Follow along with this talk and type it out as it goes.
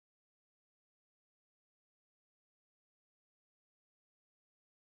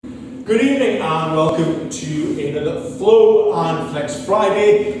Good evening and welcome to another Flow and Flex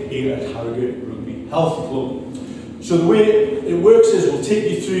Friday here at HRUFC Health Club. So the way it works is we'll take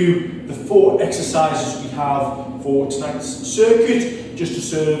you through the 4 exercises we have for tonight's circuit, just to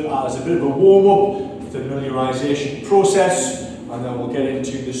serve as a bit of a warm-up, familiarisation process, and then we'll get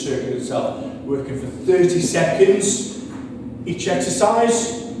into the circuit itself. Working for 30 seconds each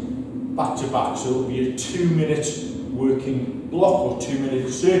exercise, back to back. So it'll be a 2-minute working block or 2-minute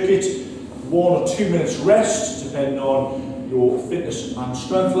circuit, 1 or 2 minutes rest depending on your fitness and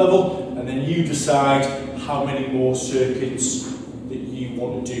strength level, and then you decide how many more circuits that you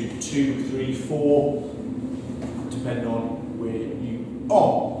want to do, 2, 3, 4, depending on where you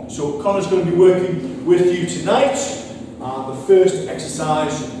are. So Connor's going to be working with you tonight, and the first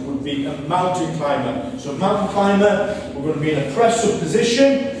exercise would be a mountain climber. So mountain climber, we're going to be in a press up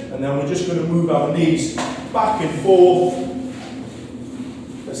position, and then we're just going to move our knees back and forth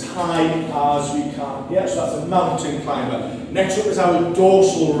as high as we can. Yeah, so that's a mountain climber. Next up is our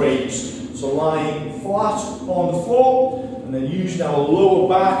dorsal raise. So lying flat on the floor and then using our lower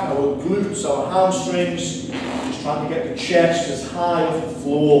back, our glutes, our hamstrings, just trying to get the chest as high off the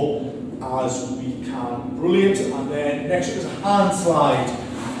floor as we can. Brilliant. And then next up is a hand slide.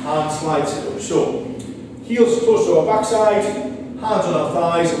 Hand slide sit up. So heels close to our backside, hands on our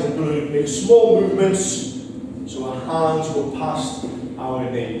thighs, and we're going to make small movements so our hands go past our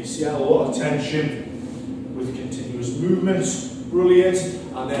knees. Yeah, a lot of tension with continuous movements. Brilliant.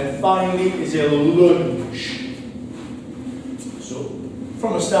 And then finally is a lunge. So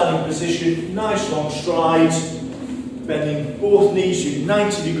from a standing position, nice long stride, bending both knees to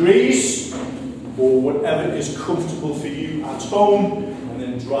 90 degrees or whatever is comfortable for you at home, and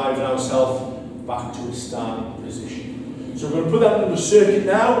then driving ourselves back to a standing position. So we're going to put that into the circuit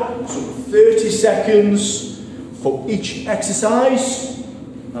now. So 30 seconds for each exercise,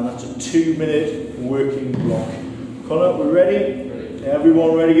 and that's a 2-minute working block. Connor, we ready? Ready.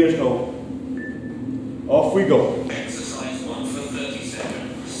 Everyone ready? Let's go. Off we go. Exercise 1 for 30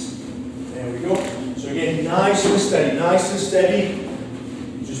 seconds. There we go. So again, nice and steady, nice and steady.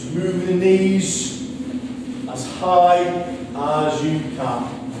 Just moving the knees as high as you can.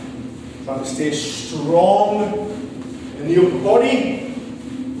 Trying to stay strong in the upper body.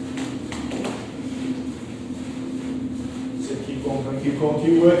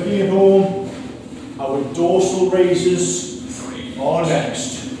 Keep working at home. Our dorsal raises are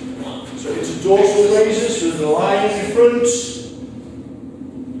next. So it's a dorsal raises, so the line in front.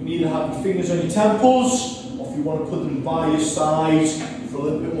 You can either have your fingers on your temples, or if you want to put them by your sides for a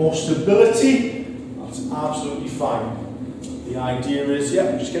little bit more stability, that's absolutely fine. The idea is,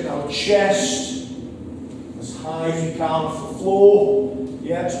 yeah, just get our chest as high as you can off the floor.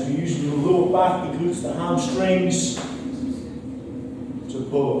 Yeah, so we're using the lower back, the glutes, the hamstrings. To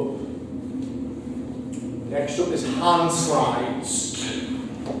pull up. Next up is hand slides.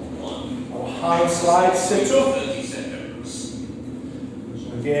 Our hand slides sit up.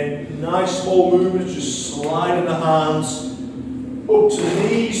 So again, nice small movements, just sliding the hands up to the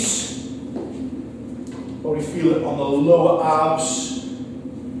knees. Probably feel it on the lower abs.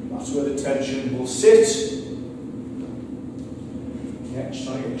 That's where the tension will sit. Next,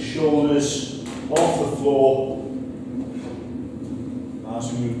 trying to get the shoulders off the floor. As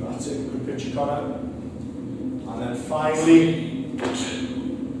we move, that's it, good picture, Connor. And then finally,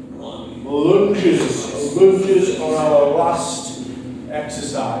 lunges. Lunges are our last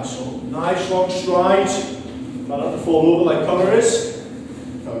exercise. So nice long stride. Try not to fall over like Connor is.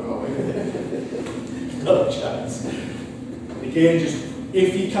 Not a chance. Again, just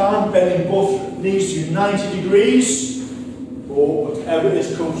if you can, bending both knees to 90 degrees or whatever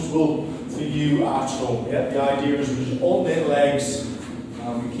is comfortable for you at home. Yeah, the idea is we just alternate legs.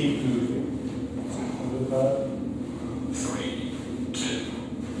 And we keep moving. 3, 2,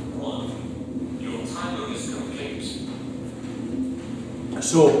 1. Your timer is complete.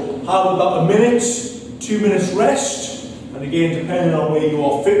 So, have about a minute, 2 minutes rest, and again, depending on where you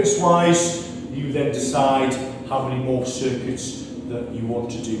are fitness-wise, you then decide how many more circuits that you want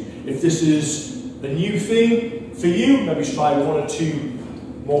to do. If this is a new thing for you, maybe try 1 or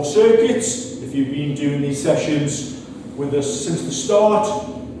 2 more circuits. If you've been doing these sessions with us since the start,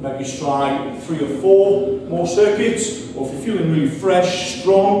 maybe try 3 or 4 more circuits, or if you're feeling really fresh,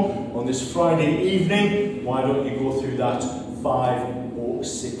 strong on this Friday evening, why don't you go through that 5 or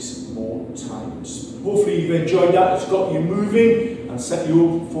 6 more times. Hopefully you've enjoyed that, it's got you moving and set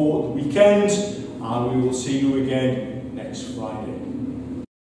you up for the weekend, and we will see you again next Friday.